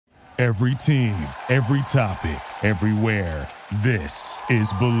Every team, every topic, everywhere. This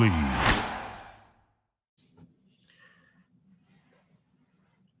is Believe.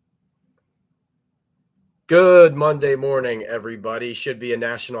 Good Monday morning, everybody. Should be a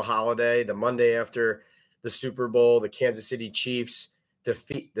national holiday. The Monday after the Super Bowl, the Kansas City Chiefs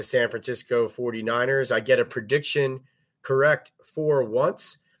defeat the San Francisco 49ers. I get a prediction correct for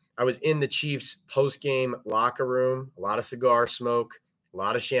once. I was in the Chiefs post-game locker room, a lot of cigar smoke, a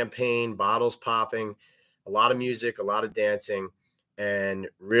lot of champagne, bottles popping, a lot of music, a lot of dancing, and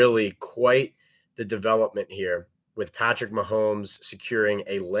really quite the development here with Patrick Mahomes securing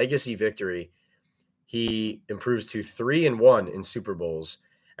a legacy victory. He improves to 3-1 in Super Bowls.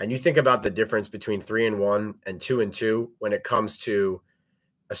 And you think about the difference between 3-1 and 2-2 when it comes to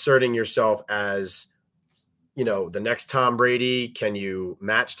asserting yourself as, you know, the next Tom Brady. Can you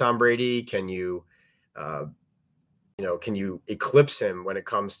match Tom Brady? Can you eclipse him when it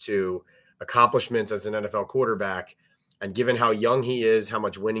comes to accomplishments as an NFL quarterback? And given how young he is, how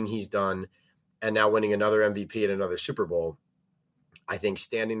much winning he's done, and now winning another MVP and another Super Bowl, I think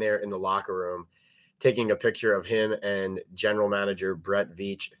standing there in the locker room, taking a picture of him and general manager Brett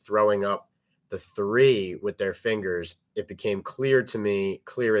Veach throwing up the 3 with their fingers, it became clear to me,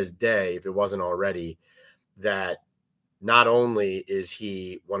 clear as day, if it wasn't already, that not only is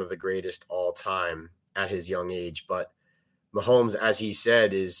he one of the greatest all time at his young age, but Mahomes, as he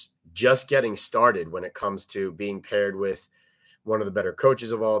said, is just getting started when it comes to being paired with one of the better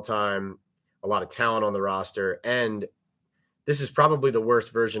coaches of all time, a lot of talent on the roster, and this is probably the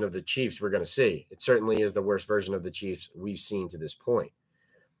worst version of the Chiefs we're going to see. It certainly is the worst version of the Chiefs we've seen to this point.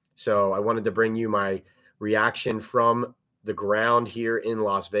 So I wanted to bring you my reaction from the ground here in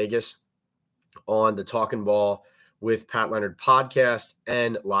Las Vegas on the Talking Ball with Pat Leonard podcast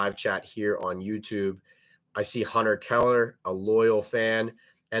and live chat here on YouTube. I see Hunter Keller, a loyal fan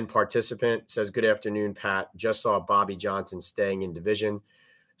and participant, says, "Good afternoon, Pat. Just saw Bobby Johnson staying in division."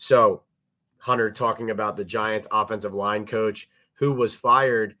 So Hunter talking about the Giants offensive line coach who was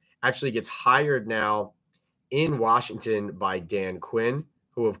fired, actually gets hired now in Washington by Dan Quinn,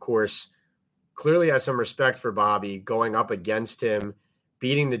 who, of course, clearly has some respect for Bobby, going up against him,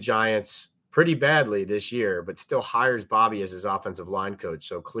 beating the Giants pretty badly this year, but still hires Bobby as his offensive line coach.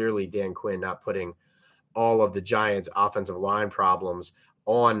 So clearly Dan Quinn not putting all of the Giants' offensive line problems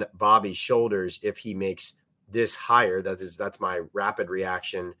on Bobby's shoulders if he makes this hire. That's my rapid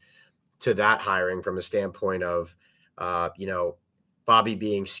reaction to that hiring from a standpoint of, Bobby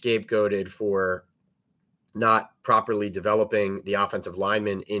being scapegoated for not properly developing the offensive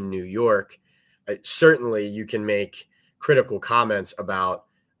linemen in New York. Certainly you can make critical comments about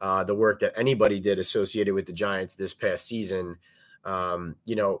the work that anybody did associated with the Giants this past season.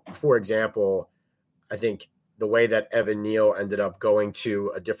 For example, I think the way that Evan Neal ended up going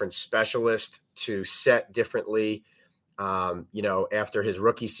to a different specialist to set differently, after his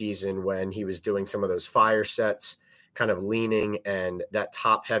rookie season when he was doing some of those fire sets, kind of leaning, and that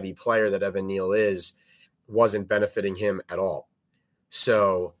top heavy player that Evan Neal is wasn't benefiting him at all.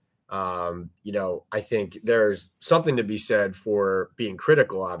 So, I think there's something to be said for being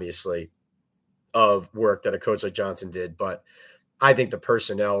critical, obviously, of work that a coach like Johnson did. But I think the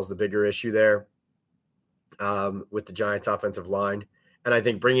personnel is the bigger issue there with the Giants offensive line. And I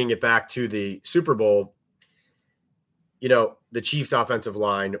think bringing it back to the Super Bowl, the Chiefs offensive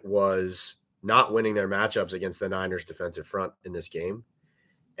line was not winning their matchups against the Niners defensive front in this game.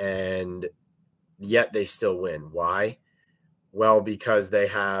 And yet they still win. Why? Well, because they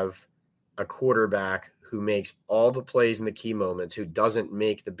have a quarterback who makes all the plays in the key moments, who doesn't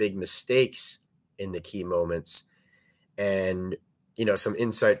make the big mistakes in the key moments. And, some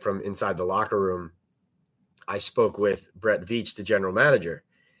insight from inside the locker room. I spoke with Brett Veach, the general manager,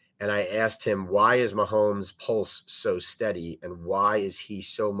 and I asked him, why is Mahomes' pulse so steady, and why is he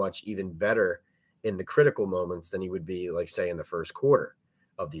so much even better in the critical moments than he would be, like, say, in the first quarter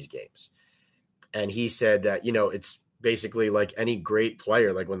of these games? And he said that, it's basically like any great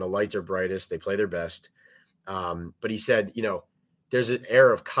player, like when the lights are brightest, they play their best. But he said, there's an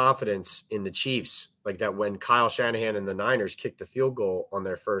air of confidence in the Chiefs, like that when Kyle Shanahan and the Niners kicked the field goal on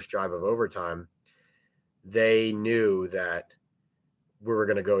their first drive of overtime, they knew that we were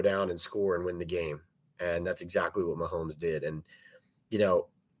going to go down and score and win the game. And that's exactly what Mahomes did. And,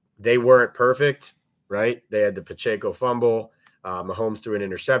 they weren't perfect, right? They had the Pacheco fumble. Mahomes threw an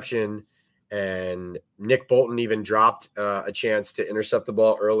interception. And Nick Bolton even dropped a chance to intercept the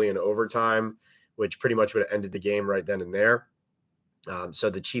ball early in overtime, which pretty much would have ended the game right then and there. So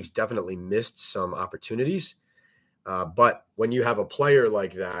the Chiefs definitely missed some opportunities. But when you have a player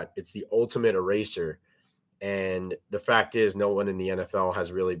like that, it's the ultimate eraser. And the fact is, no one in the NFL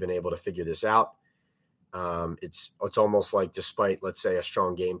has really been able to figure this out. It's almost like, despite, let's say, a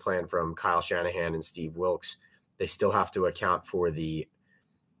strong game plan from Kyle Shanahan and Steve Wilks, they still have to account for the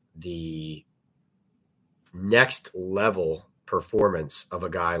next level performance of a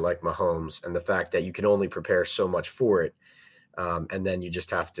guy like Mahomes, and the fact that you can only prepare so much for it. And then you just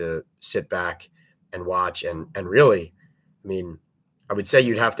have to sit back and watch. And really, I mean, I would say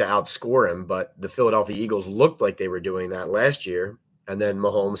you'd have to outscore him, but the Philadelphia Eagles looked like they were doing that last year. And then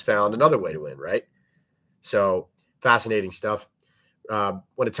Mahomes found another way to win, right? So fascinating stuff. Want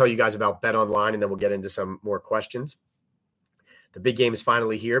to tell you guys about Bet Online, and then we'll get into some more questions. The big game is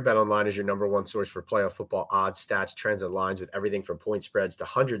finally here. Bet Online is your number one source for playoff football odds, stats, trends, and lines, with everything from point spreads to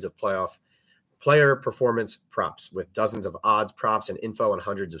hundreds of player performance props. With dozens of odds, props, and info on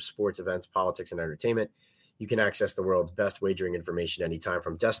hundreds of sports events, politics, and entertainment, you can access the world's best wagering information anytime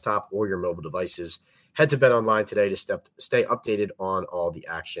from desktop or your mobile devices. Head to Bet Online today to stay updated on all the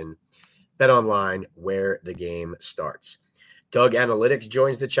action. Bet Online, where the game starts. Doug Analytics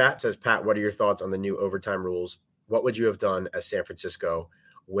joins the chat, says, Pat, what are your thoughts on the new overtime rules? What would you have done as San Francisco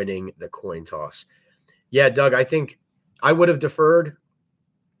winning the coin toss? Yeah, Doug, I think I would have deferred,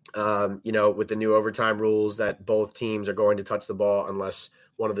 with the new overtime rules that both teams are going to touch the ball unless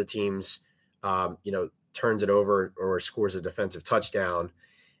one of the teams, turns it over or scores a defensive touchdown.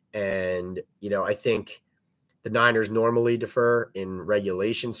 And, I think the Niners normally defer in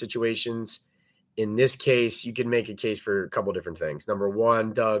regulation situations. In this case, you can make a case for a couple different things. Number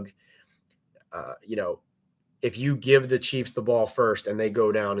one, Doug, if you give the Chiefs the ball first and they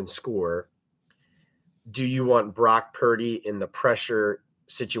go down and score, do you want Brock Purdy in the pressure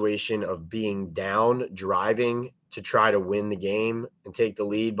situation of being down, driving to try to win the game and take the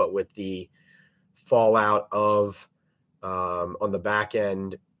lead, but with the fallout of on the back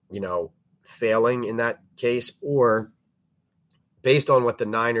end, failing in that case? Or based on what the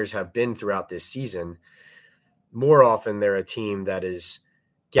Niners have been throughout this season, more often they're a team that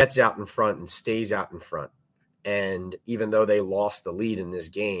gets out in front and stays out in front. And even though they lost the lead in this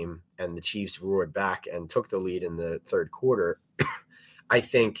game and the Chiefs roared back and took the lead in the third quarter, I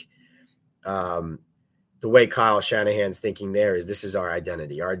think the way Kyle Shanahan's thinking there is, this is our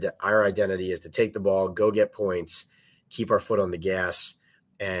identity. Our identity is to take the ball, go get points, keep our foot on the gas,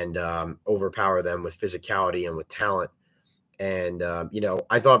 and overpower them with physicality and with talent. And,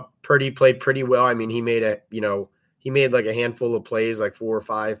 I thought Purdy played pretty well. I mean, he made like a handful of plays, like 4 or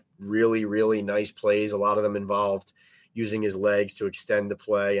 5 really, really nice plays. A lot of them involved using his legs to extend the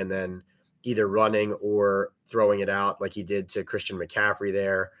play and then either running or throwing it out, like he did to Christian McCaffrey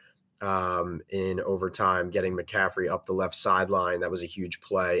there in overtime, getting McCaffrey up the left sideline. That was a huge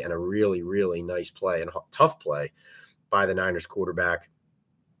play and a really, really nice play and tough play by the Niners quarterback.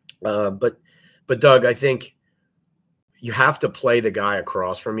 But Doug, I think you have to play the guy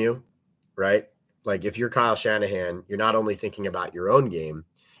across from you, right? Like, if you're Kyle Shanahan, you're not only thinking about your own game,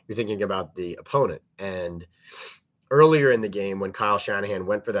 you're thinking about the opponent. And earlier in the game, when Kyle Shanahan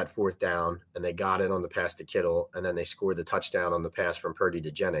went for that 4th down and they got it on the pass to Kittle, and then they scored the touchdown on the pass from Purdy to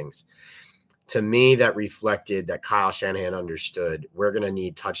Jennings, to me, that reflected that Kyle Shanahan understood we're going to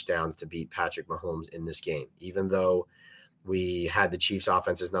need touchdowns to beat Patrick Mahomes in this game. Even though we had the Chiefs'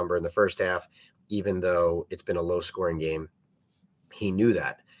 offense's number in the first half, even though it's been a low-scoring game, he knew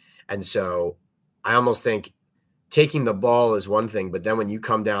that. And so I almost think taking the ball is one thing, but then when you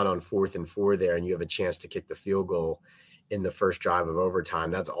come down on 4th and 4 there and you have a chance to kick the field goal in the first drive of overtime,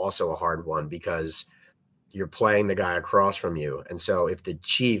 that's also a hard one because you're playing the guy across from you. And so if the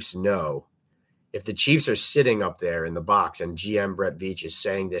Chiefs are sitting up there in the box and GM Brett Veach is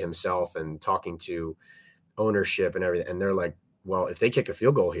saying to himself and talking to ownership and everything, and they're like, well, if they kick a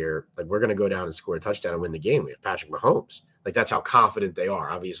field goal here, like, we're going to go down and score a touchdown and win the game. We have Patrick Mahomes. Like, that's how confident they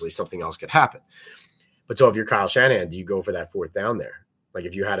are. Obviously, something else could happen. But so if you're Kyle Shanahan, do you go for that 4th down there? Like,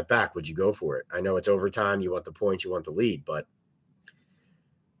 if you had it back, would you go for it? I know it's overtime. You want the points. You want the lead. But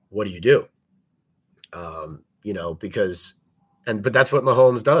what do you do? But that's what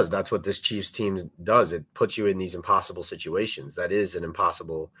Mahomes does. That's what this Chiefs team does. It puts you in these impossible situations. That is an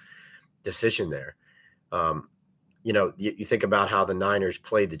impossible decision there. You think about how the Niners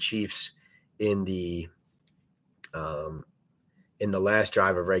played the Chiefs in the last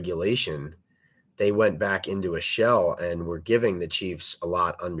drive of regulation. They went back into a shell and were giving the Chiefs a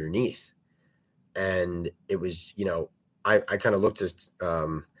lot underneath. And it was, I kind of looked at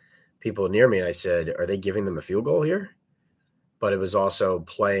people near me and I said, are they giving them a field goal here? But it was also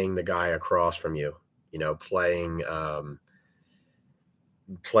playing the guy across from you, playing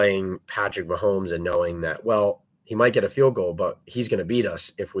Patrick Mahomes and knowing that, well, he might get a field goal, but he's going to beat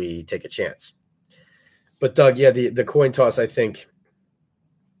us if we take a chance. But Doug, yeah, the coin toss, I think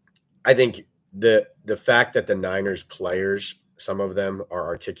the fact that the Niners players, some of them are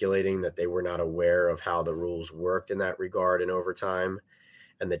articulating that they were not aware of how the rules worked in that regard in overtime,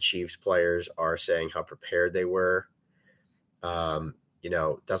 and the Chiefs players are saying how prepared they were,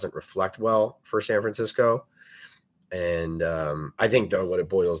 doesn't reflect well for San Francisco. And I think, though, what it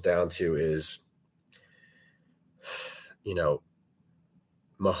boils down to is,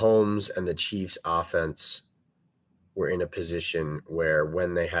 Mahomes and the Chiefs offense were in a position where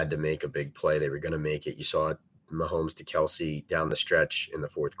when they had to make a big play, they were going to make it. You saw Mahomes to Kelsey down the stretch in the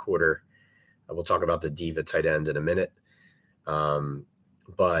fourth quarter. We'll talk about the diva tight end in a minute.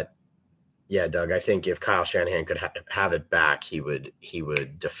 But yeah, Doug, I think if Kyle Shanahan could have it back, he would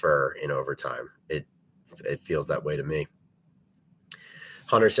defer in overtime. It feels that way to me.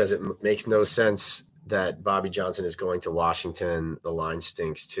 Hunter says it makes no sense that Bobby Johnson is going to Washington. The line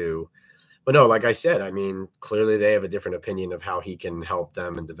stinks too. But no, like I said, I mean, clearly they have a different opinion of how he can help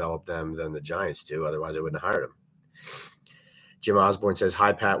them and develop them than the Giants do. Otherwise, they wouldn't have hired him. Jim Osborne says,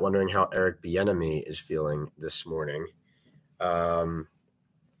 hi, Pat, wondering how Eric Bieniemy is feeling this morning. In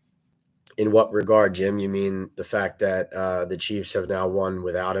what regard, Jim? You mean the fact that the Chiefs have now won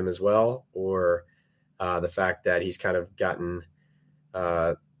without him as well, or the fact that he's kind of gotten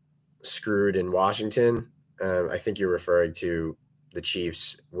screwed in Washington? I think you're referring to the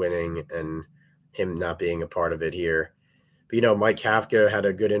Chiefs winning and him not being a part of it here. But, Mike Kafka had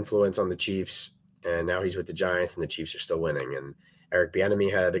a good influence on the Chiefs, and now he's with the Giants, and the Chiefs are still winning. And Eric Bieniemy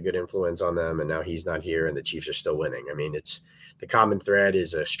had a good influence on them, and now he's not here, and the Chiefs are still winning. I mean, the common thread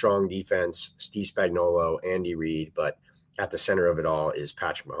is a strong defense, Steve Spagnuolo, Andy Reid, but at the center of it all is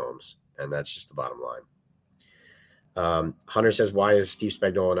Patrick Mahomes, and that's just the bottom line. Hunter says, why is Steve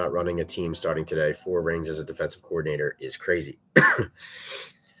Spagnuolo not running a team starting today? 4 rings as a defensive coordinator is crazy.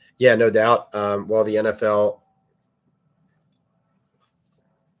 Yeah, no doubt. While the NFL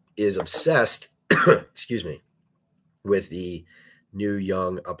is obsessed, excuse me, with the new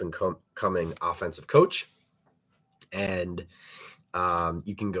young up-and-coming offensive coach, and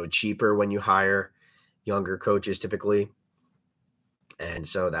you can go cheaper when you hire younger coaches typically. And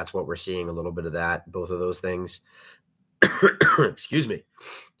so that's what we're seeing, a little bit of that, both of those things. Excuse me.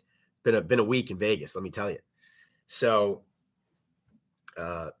 Been a week in Vegas, let me tell you. So,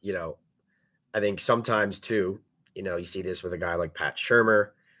 I think sometimes too, you see this with a guy like Pat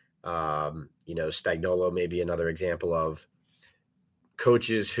Shurmur. Spagnuolo may be another example of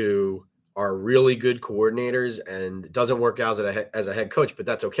coaches who are really good coordinators and it doesn't work out as a head coach, but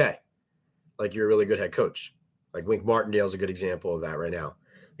that's okay. Like, you're a really good head coach. Like Wink Martindale is a good example of that right now.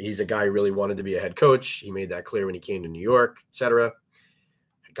 He's a guy who really wanted to be a head coach. He made that clear when he came to New York, et cetera.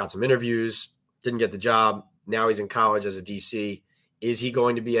 Got some interviews, didn't get the job. Now he's in college as a DC. Is he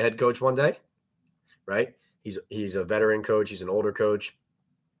going to be a head coach one day? Right? He's a veteran coach. He's an older coach.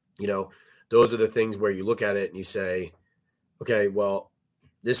 Those are the things where you look at it and you say, okay, well,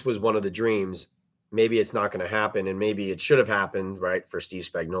 this was one of the dreams. Maybe it's not going to happen, and maybe it should have happened, right, for Steve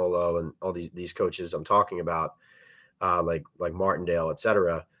Spagnuolo and all these coaches I'm talking about, like Martindale, et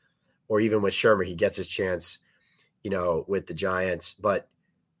cetera, or even with Shurmur, he gets his chance, with the Giants. But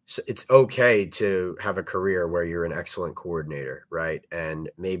it's okay to have a career where you're an excellent coordinator, right? And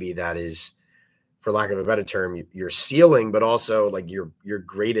maybe that is, for lack of a better term, your ceiling, but also like your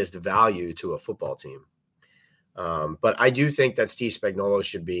greatest value to a football team. But I do think that Steve Spagnuolo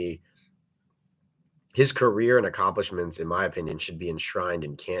should be, his career and accomplishments, in my opinion, should be enshrined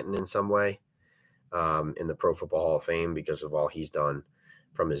in Canton in some way, in the Pro Football Hall of Fame, because of all he's done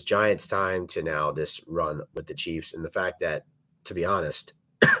from his Giants time to now this run with the Chiefs. And the fact that, to be honest,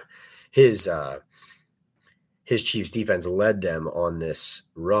 his Chiefs defense led them on this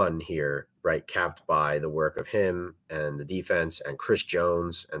run here, right, capped by the work of him and the defense and Chris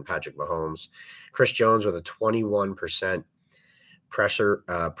Jones and Patrick Mahomes. Chris Jones with a 21%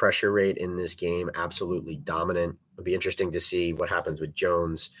 pressure rate in this game, absolutely dominant. It'll be interesting to see what happens with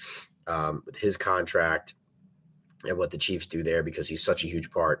Jones, with his contract and what the Chiefs do there, because he's such a huge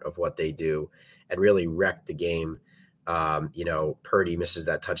part of what they do and really wrecked the game. Purdy misses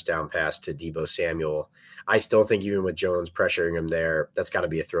that touchdown pass to Deebo Samuel. I still think even with Jones pressuring him there, that's got to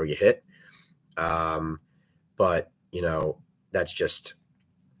be a throw you hit. But that's just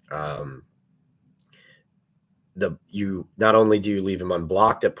you not only do you leave him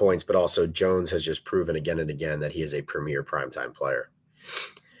unblocked at points, but also Jones has just proven again and again that he is a premier primetime player.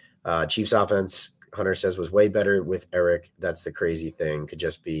 Chiefs offense, Hunter says, was way better with Eric. That's the crazy thing. Could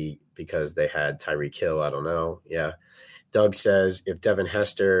just be because they had Tyreek Hill. I don't know. Yeah. Doug says, if Devin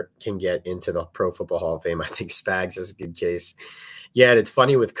Hester can get into the Pro Football Hall of Fame, I think Spags is a good case. Yeah, and it's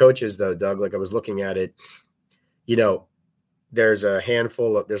funny with coaches though, Doug. Like I was looking at it, there's a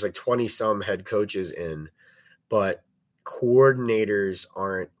handful of there's like 20 some head coaches in, but coordinators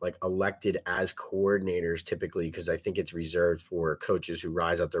aren't like elected as coordinators typically because I think it's reserved for coaches who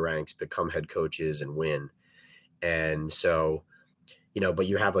rise up the ranks, become head coaches, and win. And so, but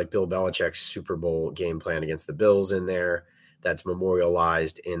you have like Bill Belichick's Super Bowl game plan against the Bills in there that's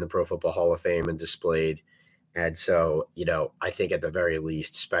memorialized in the Pro Football Hall of Fame and displayed. And so, I think at the very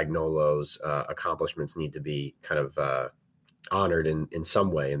least, Spagnuolo's accomplishments need to be kind of honored in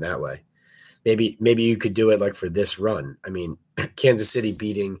some way, in that way. Maybe you could do it like for this run. I mean, Kansas City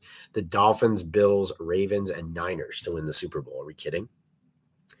beating the Dolphins, Bills, Ravens, and Niners to win the Super Bowl. Are we kidding?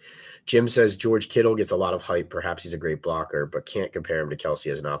 Jim says George Kittle gets a lot of hype. Perhaps he's a great blocker, but can't compare him to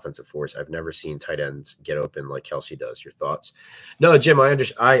Kelsey as an offensive force. I've never seen tight ends get open like Kelsey does. Your thoughts? No, Jim, I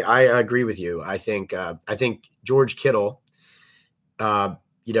agree with you. I think George Kittle, an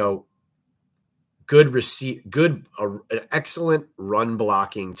excellent run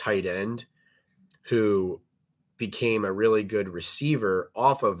blocking tight end who became a really good receiver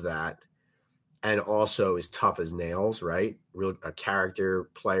off of that. And also is tough as nails, right? A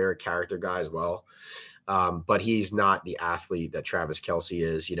character player, character guy as well. But he's not the athlete that Travis Kelce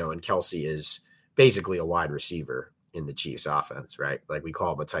is, and Kelce is basically a wide receiver in the Chiefs offense, right? Like we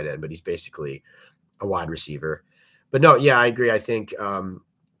call him a tight end, but he's basically a wide receiver. But no, yeah, I agree. I think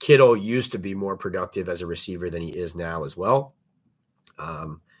Kittle used to be more productive as a receiver than he is now as well.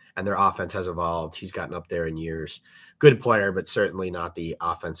 And their offense has evolved. He's gotten up there in years. Good player, but certainly not the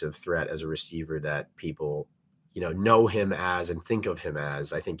offensive threat as a receiver that people, know him as and think of him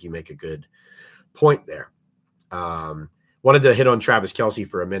as. I think you make a good point there. Wanted to hit on Travis Kelce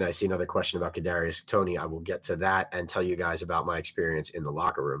for a minute. I see another question about Kadarius Toney. I will get to that and tell you guys about my experience in the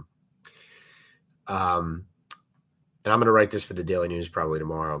locker room. And I'm going to write this for the Daily News probably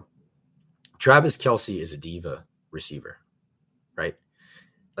tomorrow. Travis Kelce is a diva receiver, right?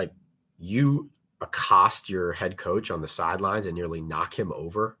 Like you accost your head coach on the sidelines and nearly knock him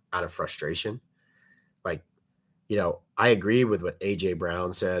over out of frustration. Like, I agree with what AJ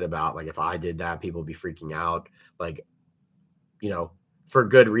Brown said about like, if I did that, people would be freaking out. Like, for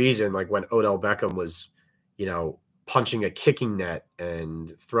good reason. Like when Odell Beckham was, punching a kicking net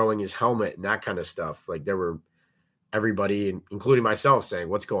and throwing his helmet and that kind of stuff. Like there were everybody, including myself, saying,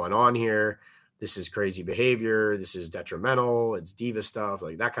 what's going on here? This is crazy behavior. This is detrimental. It's diva stuff,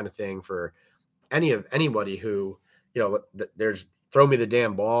 like that kind of thing for anybody who, there's throw me the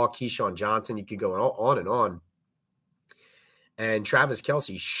damn ball, Keyshawn Johnson. You could go on and on. And Travis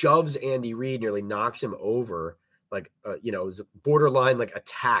Kelce shoves Andy Reid, nearly knocks him over, like, it was a borderline like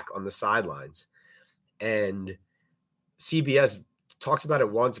attack on the sidelines. And CBS talks about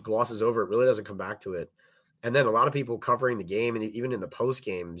it once, glosses over it, really doesn't come back to it. And then a lot of people covering the game, and even in the post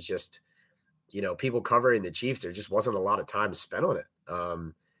games, just people covering the Chiefs, there just wasn't a lot of time spent on it.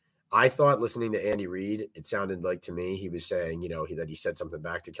 I thought listening to Andy Reid, it sounded like to me he was saying, that he said something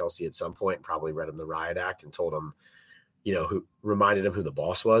back to Kelce at some point, and probably read him the riot act and told him, who reminded him who the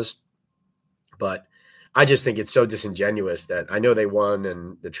boss was. But I just think it's so disingenuous that I know they won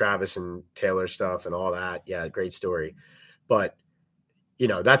and the Travis and Taylor stuff and all that. Yeah, great story. But,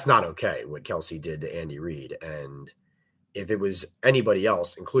 that's not okay what Kelce did to Andy Reid. And if it was anybody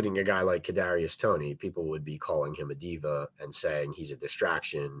else, including a guy like Kadarius Toney, people would be calling him a diva and saying he's a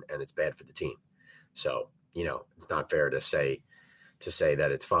distraction and it's bad for the team. So, it's not fair to say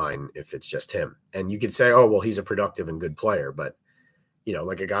that it's fine if it's just him. And you could say, oh, well, he's a productive and good player. But,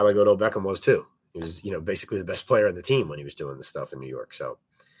 like a guy like Odell Beckham was too. He was, basically the best player on the team when he was doing this stuff in New York. So,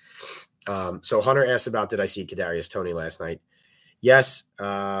 Hunter asked about, did I see Kadarius Toney last night? Yes.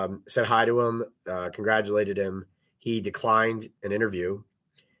 Said hi to him, congratulated him. He declined an interview,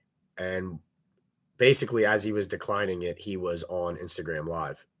 and basically as he was declining it, he was on Instagram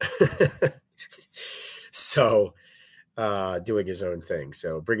Live. So doing his own thing.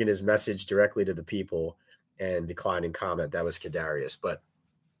 So bringing his message directly to the people and declining comment. That was Kadarius. But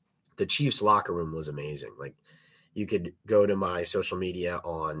the Chiefs locker room was amazing. Like you could go to my social media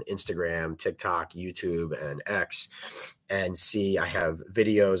on Instagram, TikTok, YouTube, and X and see I have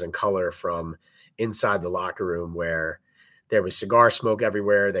videos and color from inside the locker room where there was cigar smoke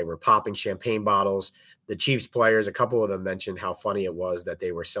everywhere. They were popping champagne bottles. The Chiefs players, a couple of them mentioned how funny it was that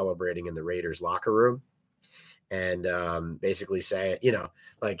they were celebrating in the Raiders locker room and basically saying,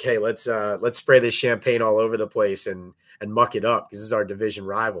 like, hey, let's spray this champagne all over the place and muck it up because this is our division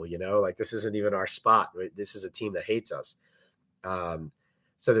rival, like this isn't even our spot. This is a team that hates us. So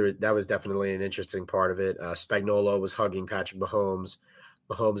that was definitely an interesting part of it. Spagnuolo was hugging Patrick Mahomes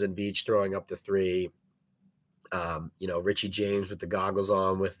and Veach throwing up the three. Richie James with the goggles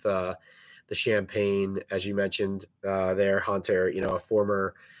on with the champagne, as you mentioned there, Hunter, a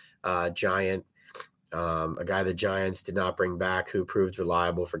former Giant, a guy the Giants did not bring back who proved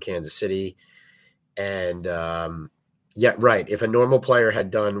reliable for Kansas City. And yeah, right. If a normal player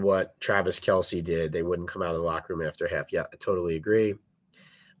had done what Travis Kelce did, they wouldn't come out of the locker room after half. Yeah, I totally agree.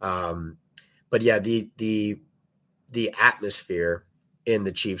 But yeah, the atmosphere in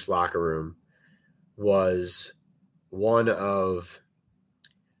the Chiefs locker room was one of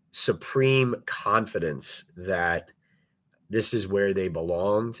supreme confidence that this is where they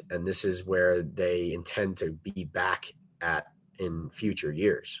belonged and this is where they intend to be back at in future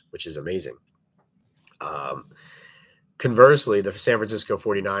years, which is amazing. Conversely, the San Francisco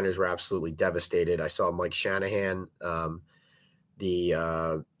 49ers were absolutely devastated. I saw Mike Shanahan,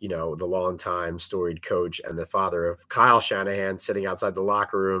 the longtime storied coach and the father of Kyle Shanahan, sitting outside the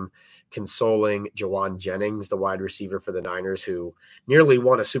locker room consoling Jawan Jennings, the wide receiver for the Niners, who nearly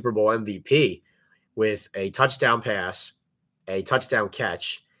won a Super Bowl MVP with a touchdown pass, a touchdown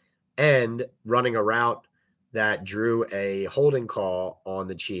catch, and running a route that drew a holding call on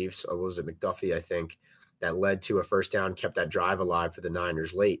the Chiefs. Or was it McDuffie, I think, that led to a first down, kept that drive alive for the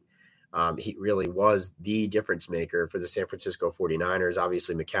Niners late. He really was the difference maker for the San Francisco 49ers.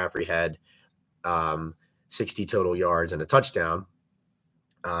 Obviously, McCaffrey had 60 total yards and a touchdown.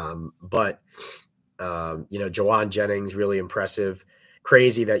 But Jawan Jennings, really impressive.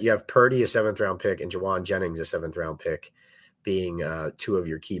 Crazy that you have Purdy, a 7th-round pick, and Jawan Jennings, a 7th-round pick, being two of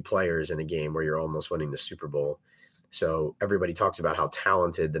your key players in a game where you're almost winning the Super Bowl. So everybody talks about how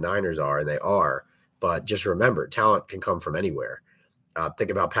talented the Niners are, and they are. But just remember, talent can come from anywhere.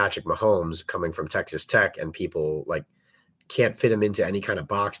 Think about Patrick Mahomes coming from Texas Tech, and people can't fit him into any kind of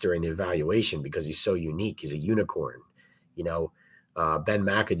box during the evaluation because he's so unique. He's a unicorn. Ben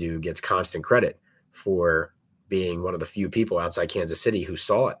McAdoo gets constant credit for being one of the few people outside Kansas City who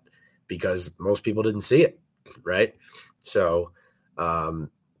saw it because most people didn't see it, right? So,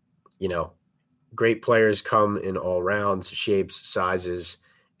 great players come in all rounds, shapes, sizes,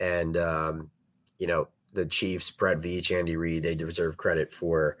 and, the Chiefs, Brett Veach, Andy Reid, they deserve credit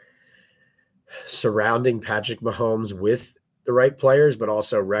for surrounding Patrick Mahomes with the right players, but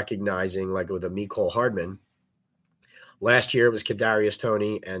also recognizing, like with a Mecole Hardman, last year it was Kadarius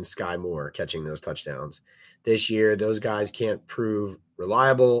Toney and Sky Moore catching those touchdowns. This year, those guys can't prove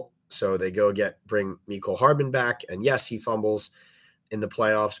reliable, so they bring Mecole Hardman back, and yes, he fumbles in the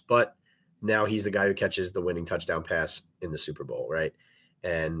playoffs, but now he's the guy who catches the winning touchdown pass in the Super Bowl, right?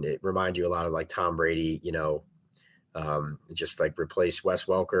 And it reminds you a lot of like Tom Brady, just like replace Wes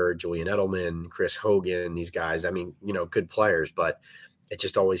Welker, Julian Edelman, Chris Hogan, these guys. I mean, good players, but it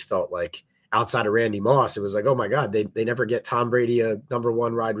just always felt like outside of Randy Moss, it was like, oh my God, they never get Tom Brady a number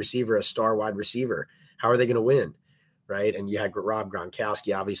one wide receiver, a star wide receiver. How are they going to win? Right. And you had Rob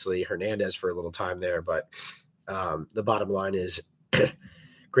Gronkowski, obviously Hernandez for a little time there, but the bottom line is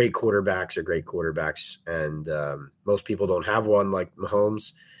great quarterbacks are great quarterbacks. And most people don't have one like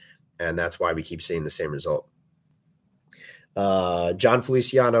Mahomes. And that's why we keep seeing the same result. John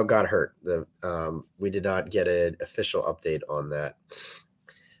Feliciano got hurt. We did not get an official update on that.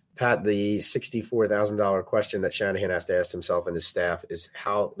 Pat, the $64,000 question that Shanahan has to ask himself and his staff is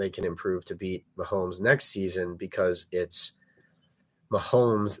how they can improve to beat Mahomes next season, because it's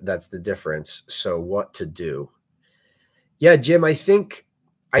Mahomes that's the difference. So what to do? Yeah, Jim, I think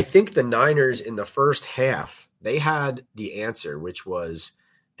the Niners in the first half, they had the answer, which was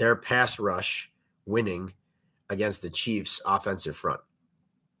their pass rush winning against the Chiefs' offensive front.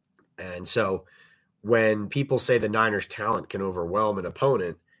 And so when people say the Niners' talent can overwhelm an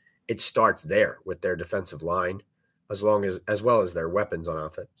opponent, it starts there with their defensive line, as well as their weapons on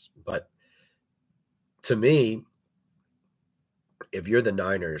offense. But to me, if you're the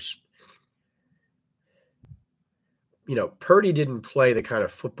Niners, Purdy didn't play the kind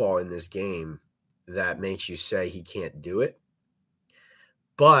of football in this game that makes you say he can't do it.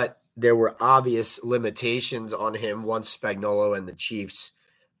 But there were obvious limitations on him once Spagnuolo and the Chiefs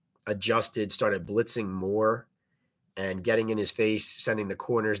started blitzing more and getting in his face, sending the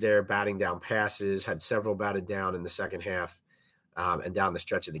corners there, batting down passes, had several batted down in the second half and down the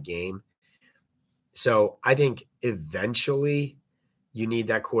stretch of the game. So I think eventually you need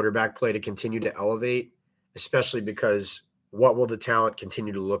that quarterback play to continue to elevate, especially because what will the talent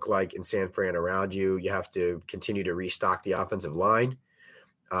continue to look like in San Fran around you? You have to continue to restock the offensive line.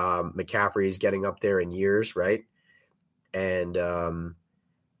 McCaffrey is getting up there in years, right? And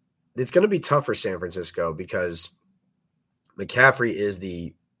it's going to be tough for San Francisco because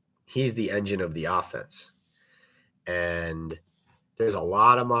McCaffrey he's the engine of the offense. And There's a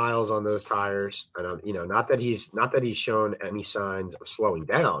lot of miles on those tires, and not that he's shown any signs of slowing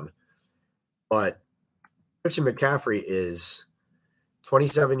down, but Christian McCaffrey is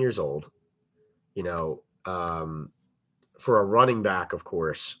 27 years old. For a running back, of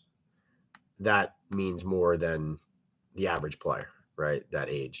course, that means more than the average player, right? That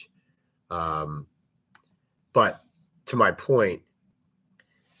age. But to my point,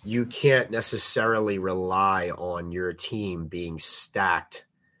 you can't necessarily rely on your team being stacked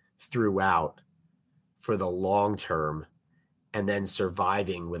throughout for the long term and then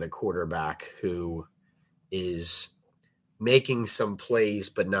surviving with a quarterback who is making some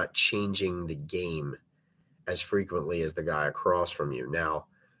plays but not changing the game as frequently as the guy across from you. Now,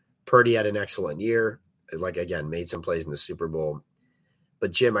 Purdy had an excellent year, again, made some plays in the Super Bowl.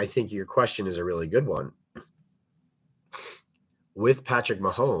 But Jim, I think your question is a really good one. With Patrick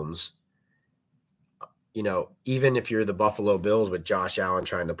Mahomes, even if you're the Buffalo Bills with Josh Allen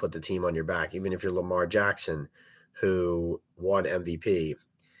trying to put the team on your back, even if you're Lamar Jackson, who won MVP,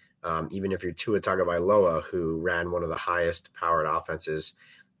 even if you're Tua Tagovailoa, who ran one of the highest powered offenses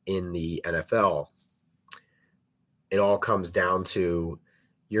in the NFL, it all comes down to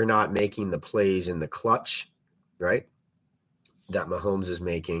you're not making the plays in the clutch, right, that Mahomes is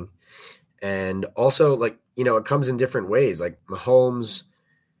making. And also, it comes in different ways. Like Mahomes,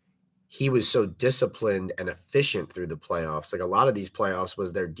 he was so disciplined and efficient through the playoffs. Like a lot of these playoffs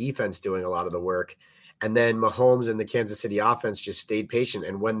was their defense doing a lot of the work. And then Mahomes and the Kansas City offense just stayed patient.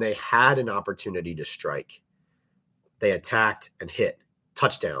 And when they had an opportunity to strike, they attacked and hit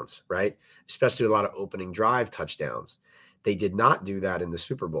touchdowns, right? Especially a lot of opening drive touchdowns. They did not do that in the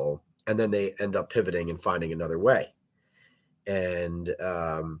Super Bowl. And then they end up pivoting and finding another way. And,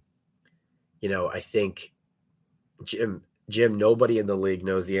 I think Jim, nobody in the league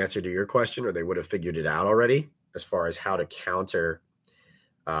knows the answer to your question, or they would have figured it out already as far as how to counter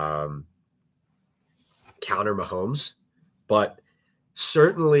Mahomes. But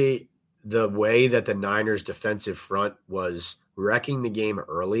certainly the way that the Niners defensive front was wrecking the game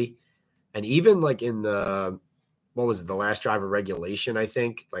early, and even in the last drive of regulation, I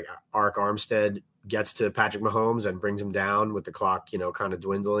think, Arik Armstead gets to Patrick Mahomes and brings him down with the clock, kind of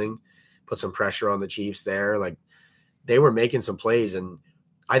dwindling, put some pressure on the Chiefs there. They were making some plays, and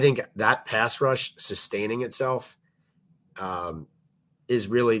I think that pass rush sustaining itself is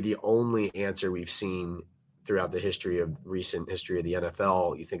really the only answer we've seen throughout the recent history of the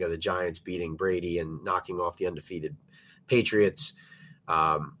NFL. You think of the Giants beating Brady and knocking off the undefeated Patriots.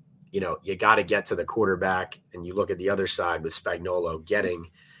 You got to get to the quarterback, and you look at the other side with Spagnuolo getting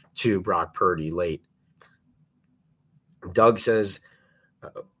to Brock Purdy late. Doug says,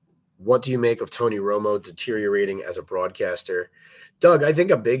 what do you make of Tony Romo deteriorating as a broadcaster? Doug, I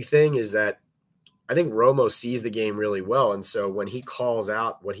think a big thing is that I think Romo sees the game really well. And so when he calls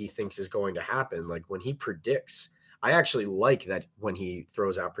out what he thinks is going to happen, when he predicts, I actually like that when he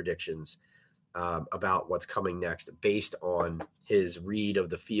throws out predictions about what's coming next based on his read of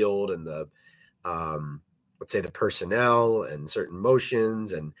the field and the, let's say, the personnel and certain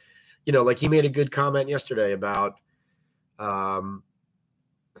motions. And, he made a good comment yesterday about,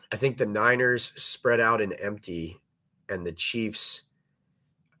 I think the Niners spread out and empty, and the Chiefs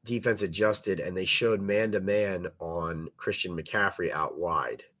defense adjusted, and they showed man-to-man on Christian McCaffrey out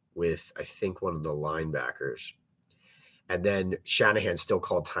wide with, I think, one of the linebackers. And then Shanahan still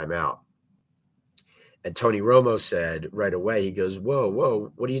called timeout. And Tony Romo said right away, he goes,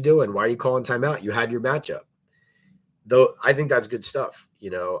 whoa, what are you doing? Why are you calling timeout? You had your matchup. Though I think that's good stuff,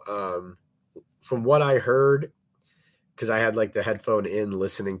 From what I heard, because I had the headphone in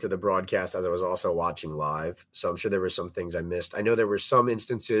listening to the broadcast as I was also watching live. So I'm sure there were some things I missed. I know there were some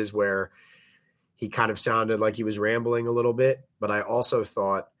instances where he kind of sounded like he was rambling a little bit, but I also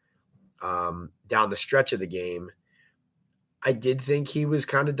thought down the stretch of the game, I did think he was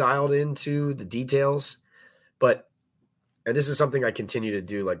kind of dialed into the details. And this is something I continue to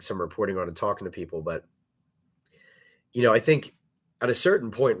do, some reporting on and talking to people. But, I think at a certain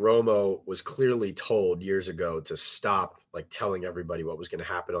point, Romo was clearly told years ago to stop telling everybody what was going to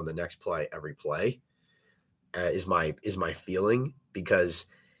happen on the next play, every play, is my feeling, because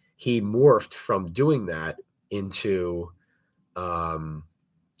he morphed from doing that into kind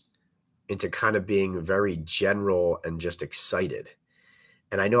of being very general and just excited.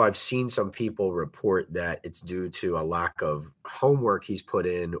 And I know I've seen some people report that it's due to a lack of homework he's put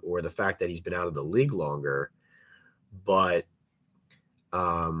in or the fact that he's been out of the league longer. But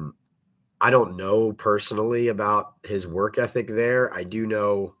I don't know personally about his work ethic there. I do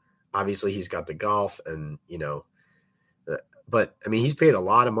know, obviously, he's got the golf and, But I mean, he's paid a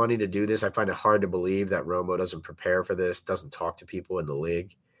lot of money to do this. I find it hard to believe that Romo doesn't prepare for this, doesn't talk to people in the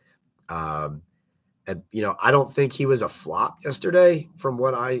league. And I don't think he was a flop yesterday from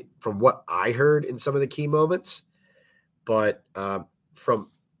what I heard in some of the key moments. But from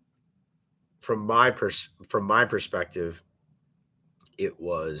my perspective, it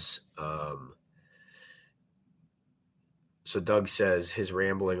was. So Doug says his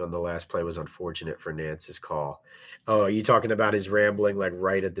rambling on the last play was unfortunate for Nance's call. Oh, are you talking about his rambling like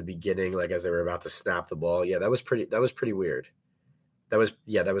right at the beginning, like as they were about to snap the ball? Yeah, that was pretty weird. That was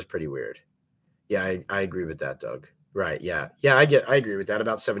pretty weird. Yeah, I agree with that, Doug. Right. Yeah. Yeah, I agree with that.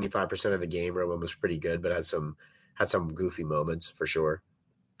 About 75% of the game, Roman was pretty good, but had some goofy moments for sure.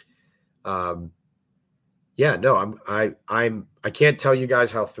 Yeah, no, I can't tell you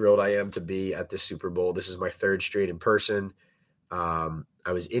guys how thrilled I am to be at this Super Bowl. This is my third straight in person.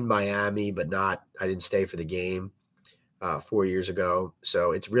 I was in Miami, but I didn't stay for the game 4 years ago.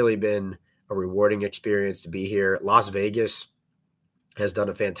 So it's really been a rewarding experience to be here. Las Vegas has done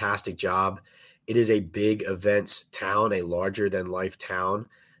a fantastic job. It is a big events town, a larger than life town.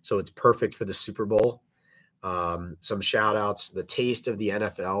 So it's perfect for the Super Bowl. Some shout outs. The Taste of the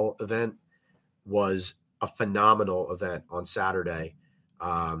NFL event was a phenomenal event on Saturday.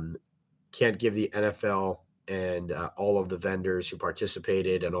 Can't give the NFL and all of the vendors who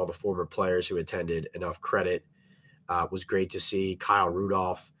participated and all the former players who attended enough credit. It was great to see Kyle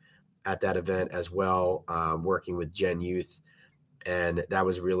Rudolph at that event as well, working with Gen Youth. And that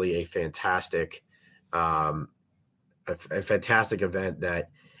was really a fantastic event that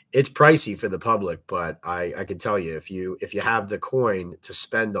it's pricey for the public, but I can tell you, if you have the coin to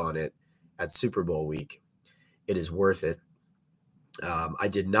spend on it at Super Bowl week, it is worth it. I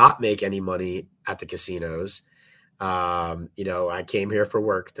did not make any money at the casinos. I came here for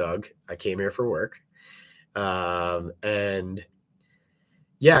work, Doug. I came here for work. And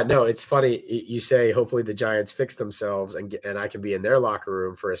yeah, no, it's funny. You say, hopefully the Giants fix themselves and I can be in their locker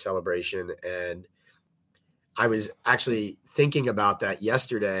room for a celebration. And I was actually thinking about that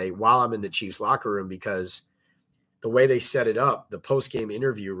yesterday while I'm in the Chiefs locker room, because the way they set it up, the post-game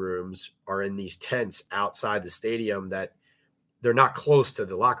interview rooms are in these tents outside the stadium that they're not close to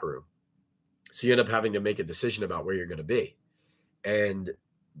the locker room. So you end up having to make a decision about where you're going to be. And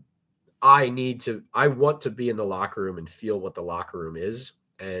I want to be in the locker room and feel what the locker room is.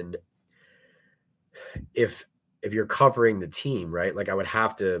 And if you're covering the team, right, like I would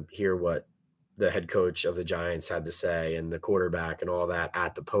have to hear what the head coach of the Giants had to say and the quarterback and all that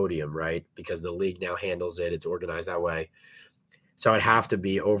at the podium, right? Because the league now handles it. It's organized that way. So I'd have to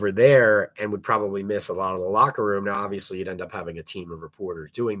be over there and would probably miss a lot of the locker room. Now, obviously, you'd end up having a team of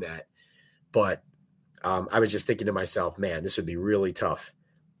reporters doing that. But I was just thinking to myself, man, this would be really tough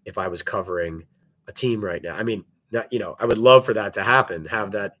if I was covering a team right now. I mean, I would love for that to happen,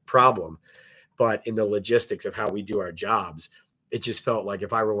 have that problem. But in the logistics of how we do our jobs, it just felt like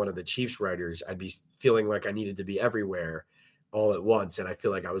if I were one of the Chiefs writers, I'd be feeling like I needed to be everywhere all at once. And I feel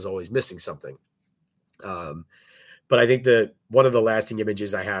like I was always missing something. But I think that one of the lasting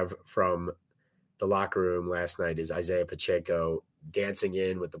images I have from the locker room last night is Isaiah Pacheco dancing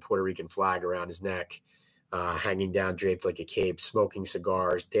in with the Puerto Rican flag around his neck, hanging down, draped like a cape, smoking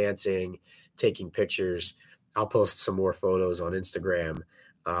cigars, dancing, taking pictures. I'll post some more photos on Instagram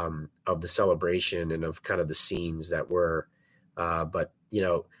of the celebration and of kind of the scenes that were. But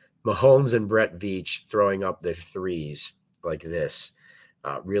Mahomes and Brett Veach throwing up their threes like this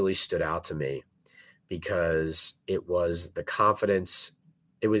really stood out to me, because it was the confidence,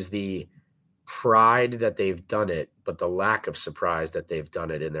 it was the pride that they've done it, but the lack of surprise that they've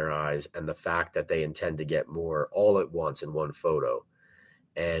done it in their eyes, and the fact that they intend to get more all at once in one photo.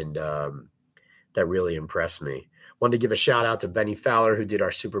 And that really impressed me. Wanted to give a shout out to Benny Fowler, who did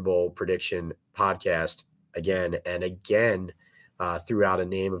our Super Bowl prediction podcast again and again, threw out a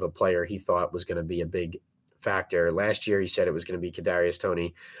name of a player he thought was going to be a big factor. Last year, he said it was going to be Kadarius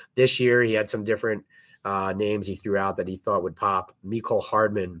Toney. This year, he had some different names he threw out that he thought would pop. Mecole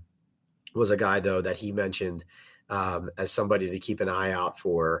Hardman was a guy, though, that he mentioned as somebody to keep an eye out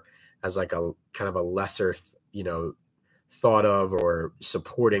for, as like a kind of a lesser, thought of or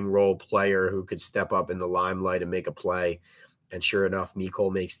supporting role player who could step up in the limelight and make a play. And sure enough,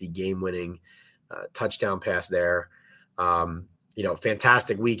 Mecole makes the game-winning touchdown pass there.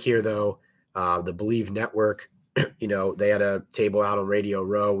 Fantastic week here, though. The Believe Network, they had a table out on Radio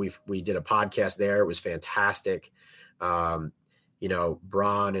Row. We did a podcast there. It was fantastic. Bron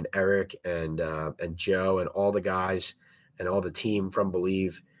and Eric and Joe and all the guys and all the team from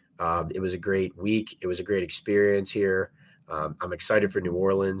Believe. It was a great week. It was a great experience here. I'm excited for New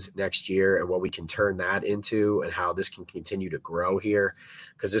Orleans next year and what we can turn that into and how this can continue to grow here.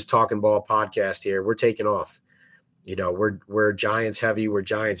 Because this Talking Ball podcast here, we're taking off. We're Giants heavy, we're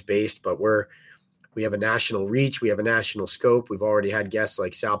Giants based, but we have a national reach, we have a national scope. We've already had guests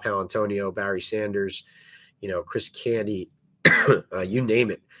like Sal Paolantonio, Barry Sanders, Chris Candy, you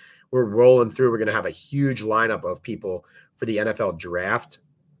name it. We're rolling through. We're going to have a huge lineup of people for the NFL draft.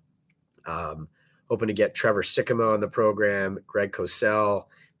 Hoping to get Trevor Sycamore on the program, Greg Cosell,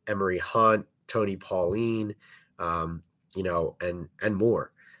 Emery Hunt, Tony Pauline, and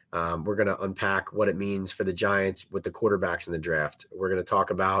more. We're going to unpack what it means for the Giants with the quarterbacks in the draft. We're going to talk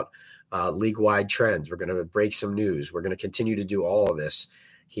about league-wide trends. We're going to break some news. We're going to continue to do all of this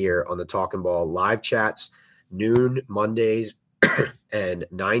here on the Talking Ball live chats, noon Mondays and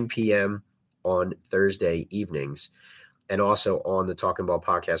 9 p.m. on Thursday evenings, and also on the Talking Ball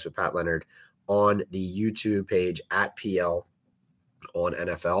podcast with Pat Leonard on the YouTube page at PL on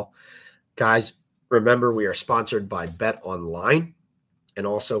NFL. Guys, remember we are sponsored by Bet Online and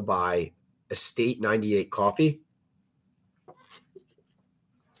also by Estate 98 Coffee.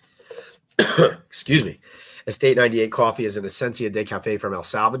 Excuse me. Estate 98 Coffee is an Esencia de Cafe from El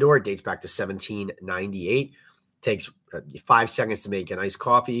Salvador. It dates back to 1798. Takes 5 seconds to make an iced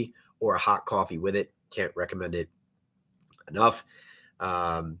coffee or a hot coffee with it. Can't recommend it enough.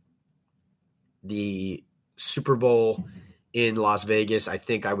 The Super Bowl in Las Vegas, I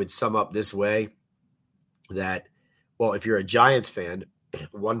think I would sum up this way that, well, if you're a Giants fan,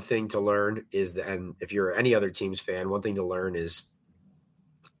 one thing to learn is that, and if you're any other team's fan, one thing to learn is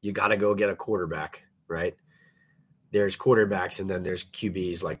you got to go get a quarterback, right? There's quarterbacks and then there's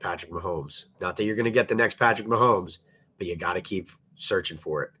QBs like Patrick Mahomes. Not that you're going to get the next Patrick Mahomes, but you got to keep searching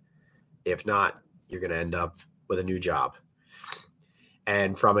for it. If not, you're going to end up with a new job.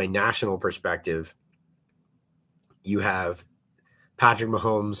 And from a national perspective, you have Patrick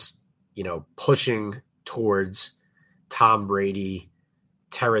Mahomes, pushing towards Tom Brady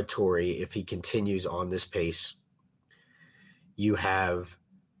territory if he continues on this pace. You have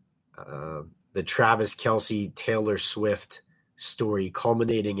the Travis Kelce, Taylor Swift story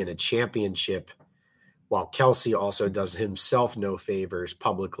culminating in a championship, while Kelce also does himself no favors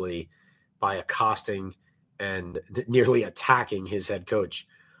publicly by accosting and nearly attacking his head coach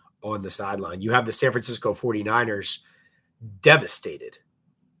on the sideline. You have the San Francisco 49ers devastated.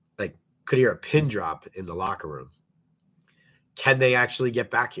 Like, could hear a pin drop in the locker room. Can they actually get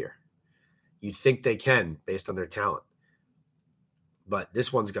back here? You'd think they can based on their talent. But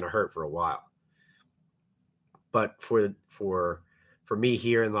this one's going to hurt for a while. But for me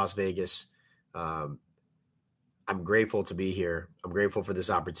here in Las Vegas, I'm grateful to be here. I'm grateful for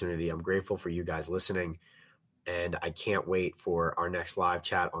this opportunity. I'm grateful for you guys listening. And I can't wait for our next live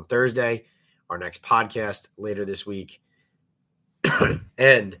chat on Thursday, our next podcast later this week,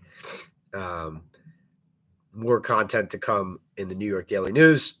 and more content to come in the New York Daily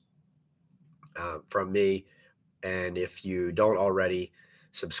News from me. And if you don't already,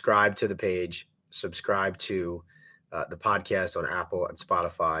 subscribe to the page, subscribe to the podcast on Apple and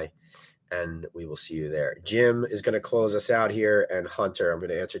Spotify, and we will see you there. Jim is going to close us out here, and Hunter, I'm going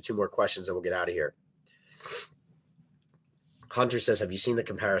to answer 2 more questions and we'll get out of here. Hunter says, have you seen the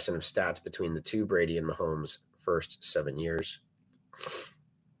comparison of stats between the two Brady and Mahomes' first 7 years?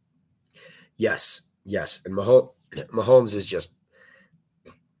 Yes. And Mahomes is just,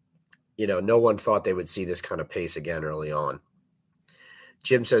 no one thought they would see this kind of pace again early on.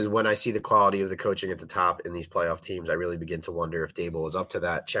 Jim says, when I see the quality of the coaching at the top in these playoff teams, I really begin to wonder if Dable is up to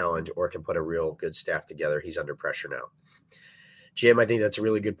that challenge or can put a real good staff together. He's under pressure now. Jim, I think that's a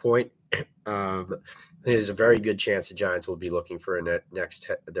really good point. There's a very good chance the Giants will be looking for their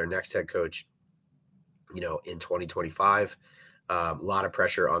next head coach, in 2025. A lot of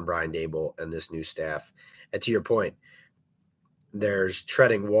pressure on Brian Dable and this new staff. And to your point, there's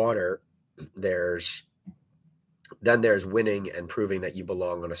treading water. There's winning and proving that you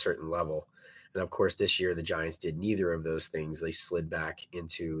belong on a certain level. And of course, this year the Giants did neither of those things. They slid back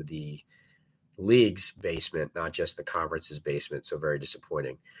into the league's basement, not just the conference's basement. So very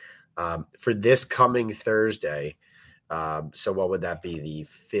disappointing. For this coming Thursday, so what would that be? The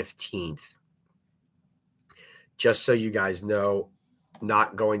 15th. Just so you guys know,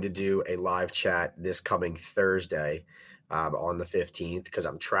 not going to do a live chat this coming Thursday on the 15th because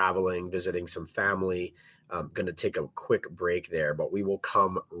I'm traveling, visiting some family. I'm going to take a quick break there, but we will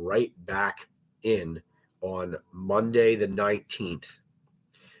come right back in on Monday the 19th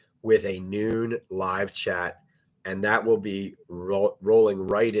with a noon live chat, and that will be rolling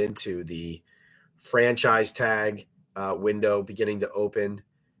right into the franchise tag window beginning to open.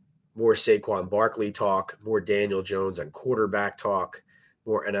 more Saquon Barkley talk, more Daniel Jones and quarterback talk,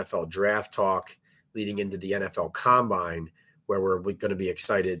 more NFL draft talk leading into the NFL Combine, where we're going to be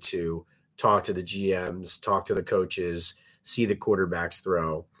excited to talk to the GMs, talk to the coaches, see the quarterbacks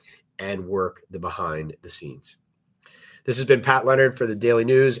throw, and work the behind the scenes. This has been Pat Leonard for the Daily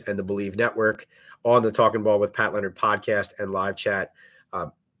News and the Believe Network on the Talking Ball with Pat Leonard podcast and live chat.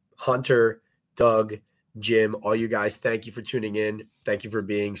 Hunter, Doug, Jim, all you guys, thank you for tuning in. Thank you for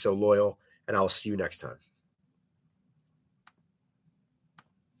being so loyal, and I'll see you next time.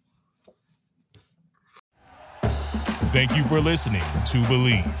 Thank you for listening to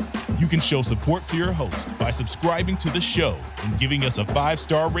Believe. You can show support to your host by subscribing to the show and giving us a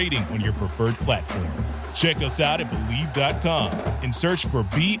 5-star rating on your preferred platform. Check us out at Believe.com and search for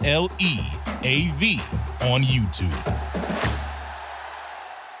BLEAV on YouTube.